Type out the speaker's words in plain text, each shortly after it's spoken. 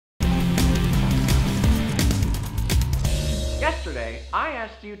yesterday, I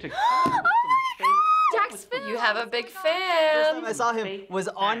asked you to come up with some fake... Jacksfilms. You have a big First fan. time I saw him was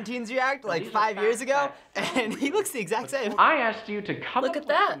on Teens React like 5 years ago, and he looks the exact same. I asked you to come Look up at with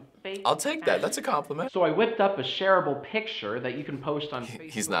that. some fake I'll take that. That's a compliment. So I whipped up a shareable picture that you can post on Facebook.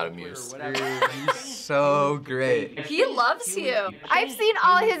 He's not amused. So great. He loves you. I've seen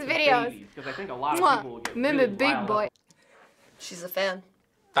all his videos. Because I think a lot of people will get Remember really Big riled Boy. up. She's a fan.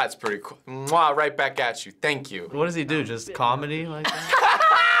 That's pretty cool. Mwah, right back at you. Thank you. What does he do? Just comedy like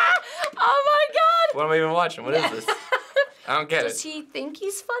that? Oh my god! What am I even watching? What is this? I don't get Does it. he think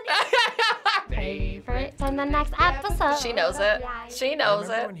he's funny? Favorites in the next episode. She knows it. She knows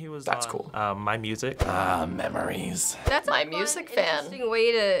Remember it. when he was That's on, cool. My Music? Ah, memories. That's my music fan. Interesting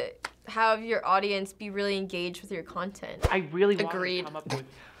way to have your audience be really engaged with your content. I really want Agreed. to come up with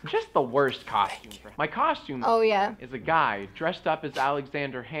just the worst costume. My costume Oh yeah. is a guy dressed up as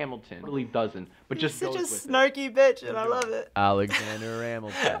Alexander Hamilton. Really doesn't, but just Such goes a with it. snarky bitch, and I love it. Alexander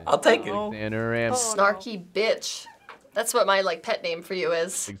Hamilton. I'll take it. Alexander Hamilton. Snarky bitch. That's what my pet name for you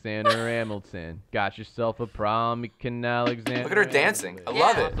is. Alexander Hamilton. Got yourself a prom, you can Alexander. Look at her dancing. I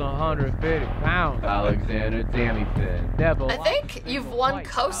love it. 150 pounds. Alexander Hamilton. Devil. I think you've won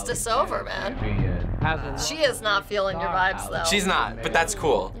Costas over, man. She is not feeling your vibes though. She's not, but that's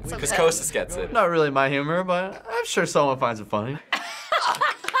cool. Because okay. Costas gets it. Not really my humor, but I'm sure someone finds it funny.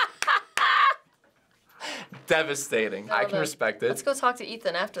 Devastating. I can respect Let's it. go talk to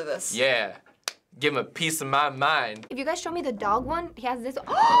Ethan after this. Yeah. Give him a piece of my mind. If you guys show me the dog one, he has this.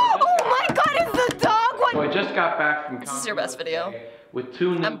 Oh my God! It's the dog one. So I just got back from This is your best video. with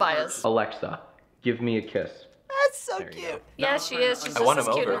 2 new I'm biased. Alexa, give me a kiss. That's so cute. Yeah, she is. She's I just won as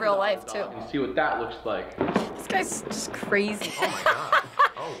him cute in over. real life too. You see what that looks like. This guy's just crazy.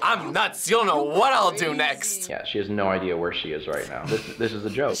 I'm nuts. You don't know what I'll do next. Yeah, she has no idea where she is right now. This is a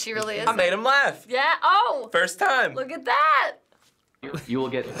joke. She really is. I made him laugh. Yeah. Oh. First time. Look at that. You will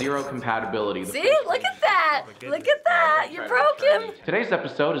get 0 compatibility. See? Look at that. Look at that. You're broken. Today's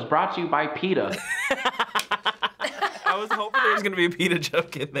episode is brought to you by PETA. I was hoping there was gonna be a PETA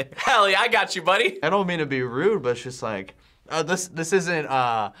joke in there. Hell yeah, I got you, buddy. I don't mean to be rude, but it's just like, this isn't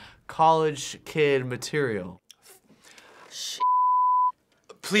college kid material.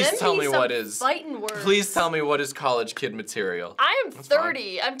 Please Them tell be me some what is. fighting words. Please tell me what is college kid material. I am fine.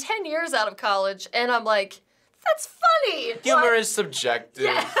 30. I'm 10 years out of college, and I'm like, that's funny. Humor is subjective.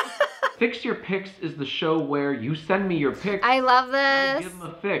 Yeah. Fix Your Pics is the show where you send me your pics. I love I this. give them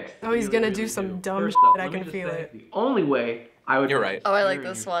a fix. Oh, he's gonna do Really some dumb First shit, up, I let me can just feel say, it. The only way I would. You're right. Oh, I like Here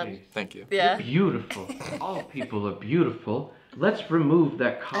in this your one. face. Thank you. Yeah. Beautiful. All people are beautiful. Let's remove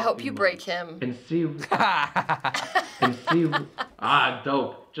that I coffee hope you mug break him. And see.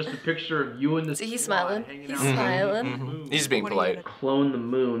 Dope. Just a picture of you and the. See, he's squad smiling. hanging He's out. smiling. He's being polite. Clone the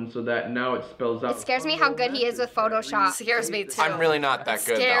moon so that now it spells out. It scares me how good he is with Photoshop. Scares me too. I'm really not that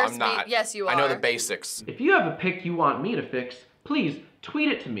good, though. Scares I'm me. not. Yes, you I know are. the basics. If you have a pic you want me to fix, please tweet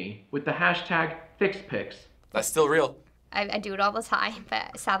it to me with the hashtag #FixPics. That's still real. I do it all the time,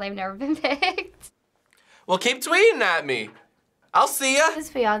 but sadly I've never been picked. Well, keep tweeting at me. I'll see ya. His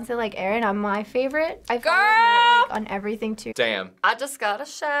fiance, like Erin, I'm my favorite. I follow Girl! her like, on everything too. Damn. I just got a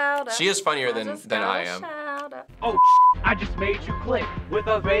shout out. She is funnier than I am. Oh, I just made you click with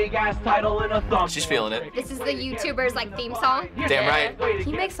a vague ass title and a thumbnail. She's feeling it. This is the YouTuber's like theme song. Damn right.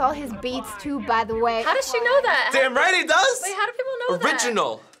 He makes all his beats too, by the way. How does she know that? Damn right he does. Wait, how do people know that?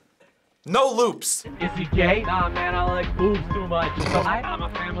 Original. No loops. Is he gay? Nah, man, I like boobs too much. So I'm a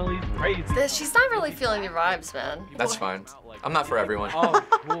family's crazy. She's not really feeling your vibes, man. That's fine. I'm not for everyone. Oh,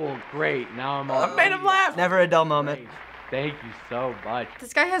 cool, great. Now I'm all. I made him laugh. Never a dull moment. Thank you so much.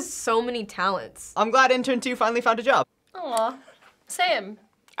 This guy has so many talents. I'm glad intern 2 finally found a job. Aw. Same.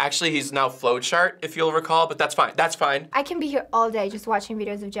 Actually, he's now flowchart, if you'll recall, but that's fine. That's fine. I can be here all day just watching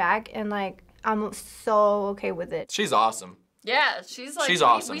videos of Jack, and like I'm so okay with it. She's awesome. Yeah, she's like. She's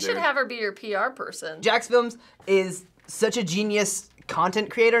awesome, We dude. should have her be your PR person. Jacksfilms is such a genius content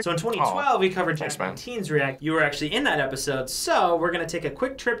creator. So in 2012, we covered Thanks, man. Jacksfilms Teens React. You were actually in that episode, so we're gonna take a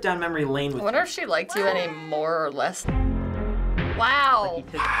quick trip down memory lane I with wonder you. if she liked you any more or less. Wow.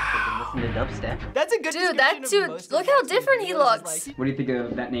 Listen to dubstep. That's a good Dude, that description of dude, most of look how Jacksfilms different he videos, looks. like- What do you think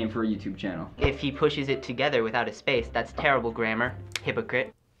of that name for a YouTube channel? If he pushes it together without a space, that's terrible grammar.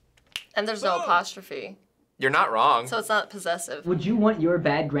 Hypocrite. And there's no apostrophe, You're not wrong. so it's not possessive. Would you want your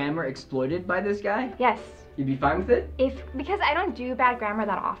bad grammar exploited by this guy? Yes. You'd be fine with it? Because I don't do bad grammar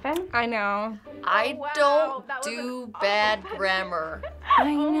that often. I know. I don't do bad grammar. I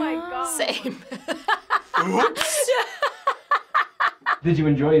know. Oh my God. Same. Oops. Did you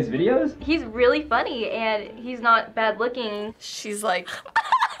enjoy his videos? He's really funny and he's not bad looking. She's like,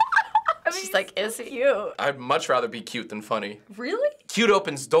 She's like, is he? Cute. I'd much rather be cute than funny. Really? Cute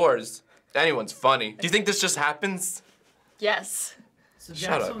opens doors. Anyone's funny. Do you think this just happens? Yes. So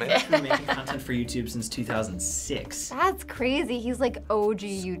Shut up, man. Jacksfilms has been making content for YouTube since 2006. That's crazy. He's like OG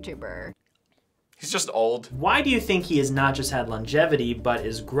YouTuber. He's just old. Why do you think he has not just had longevity, but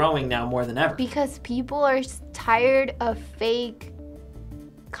is growing now more than ever? Because people are tired of fake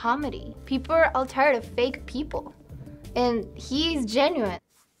comedy. People are all tired of fake people. And he's genuine.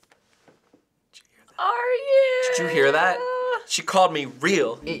 Are you? Did you hear that? She called me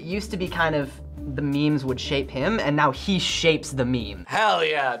real. It used to be kind of the memes would shape him, and now he shapes the meme. Hell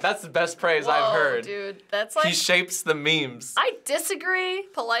yeah, that's the best praise Whoa, I've heard. Dude, that's like... He shapes the memes. I disagree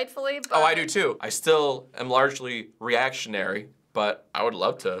politely, but... Oh, I do too. I still am largely reactionary, but I would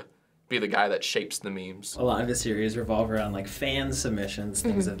love to be the guy that shapes the memes. A lot of his series revolve around like fan submissions,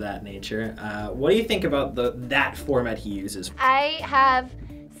 things of that nature. What do you think about that format he uses? I have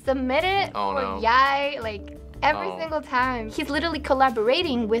submitted Oh, for no. Yai like every single time. He's literally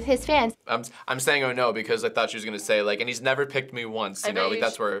collaborating with his fans. I'm saying oh no because I thought she was gonna say like, and he's never picked me once, you know, like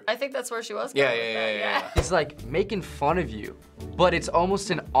that's where. I think that's where she was. Yeah, going with that, yeah. He's like making fun of you, but it's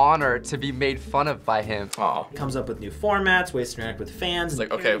almost an honor to be made fun of by him. Oh. Comes up with new formats, ways to interact with fans. It's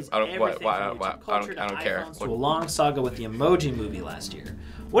like, okay, I don't care. To a long saga with the Emoji Movie last year.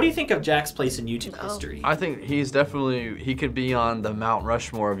 What do you think of Jack's place in YouTube history? I think he could be on the Mount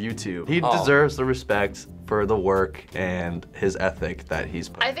Rushmore of YouTube. He deserves the respect for the work and his ethic that he's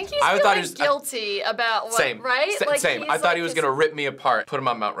put. I think he's feeling guilty about what, same, right? Same. I thought he was gonna rip me apart, put him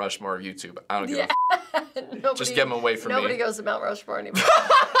on Mount Rushmore of YouTube. I don't give a just get him away from me. Nobody goes to Mount Rushmore anymore.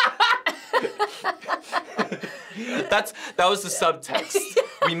 That was the subtext.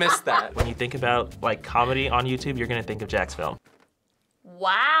 We missed that. When you think about like comedy on YouTube, you're gonna think of Jacksfilms.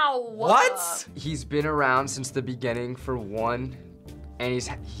 Wow. What? He's been around since the beginning for one, and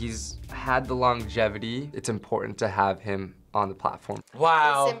he's had the longevity. It's important to have him on the platform.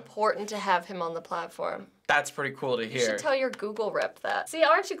 Wow. It's important to have him on the platform. That's pretty cool to You hear. should tell your Google rep that. See,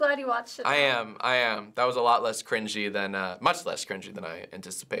 aren't you glad you watched it? I am. That was a lot less cringy than, much less cringy than I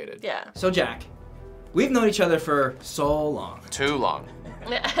anticipated. Yeah. So Jack, we've known each other for so long. Too long.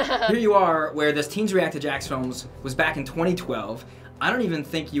 Here you are, where this Teens React to Jacksfilms was back in 2012. I don't even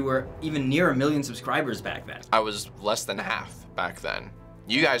think you were even near 1 million subscribers back then. I was less than half back then.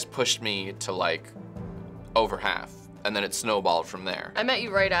 You guys pushed me to like over half, and then it snowballed from there. I met you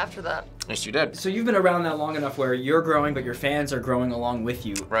right after that. Yes, you did. So you've been around now long enough where you're growing, but your fans are growing along with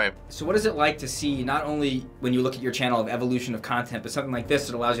you. Right. So what is it like to see, not only when you look at your channel of evolution of content, but something like this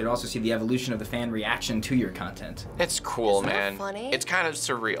that allows you to also see the evolution of the fan reaction to your content? It's cool, Isn't that man. funny? It's kind of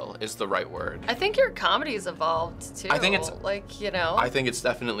surreal is the right word. I think your comedy's evolved too. I think it's like, you know. I think it's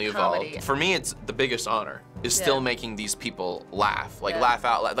definitely Comedy. evolved. For me, it's the biggest honor is Yeah. still making these people laugh, like laugh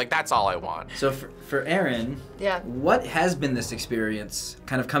out loud. Like that's all I want. So for Erin, yeah, what has been this experience,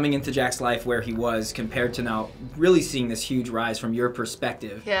 kind of coming into Jack's life where he was, compared to now really seeing this huge rise from your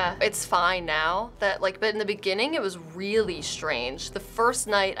perspective? Yeah, it's fine now. But in the beginning, it was really strange. The first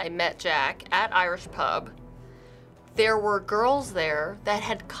night I met Jack at Irish Pub, there were girls there that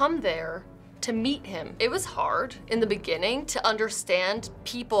had come there to meet him. It was hard in the beginning to understand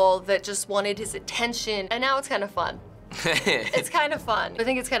people that just wanted his attention, and now it's kind of fun. It's kind of fun. I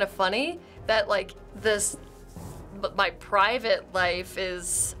think it's kind of funny that like my private life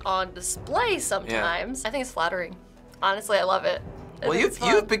is on display sometimes. Yeah. I think it's flattering. Honestly, I love it. Well,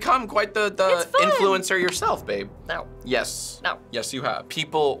 you've become quite the influencer yourself, babe. No. Yes. No. Yes, you have.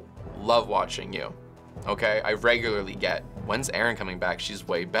 People love watching you. Okay, I regularly get, when's Erin coming back? She's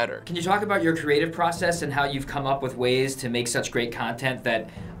way better. Can you talk about your creative process and how you've come up with ways to make such great content that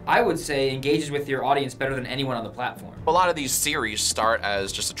I would say engages with your audience better than anyone on the platform? A lot of these series start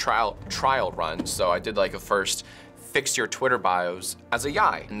as just a trial run. So I did like a first fix your Twitter bios as a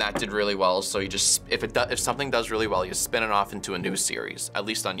Yai, and that did really well. So you just, if something does really well, you spin it off into a new series, at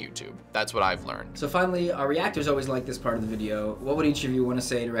least on YouTube. That's what I've learned. So finally, our reactors always like this part of the video. What would each of you want to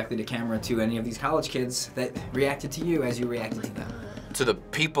say directly to camera to any of these college kids that reacted to you as you reacted to them? To the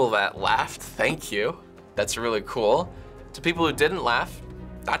people that laughed, thank you. That's really cool. To people who didn't laugh,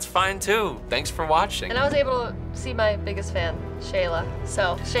 that's fine too. Thanks for watching. And I was able to see my biggest fan, Shayla.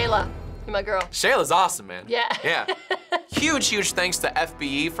 So, Shayla, you're my girl. Shayla's awesome, man. Yeah. Yeah. Huge thanks to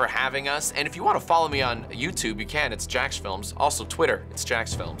FBE for having us. And if you want to follow me on YouTube, you can. It's Jacksfilms. Also Twitter, it's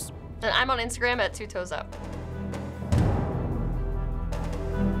Jacksfilms. And I'm on Instagram at 2toesup.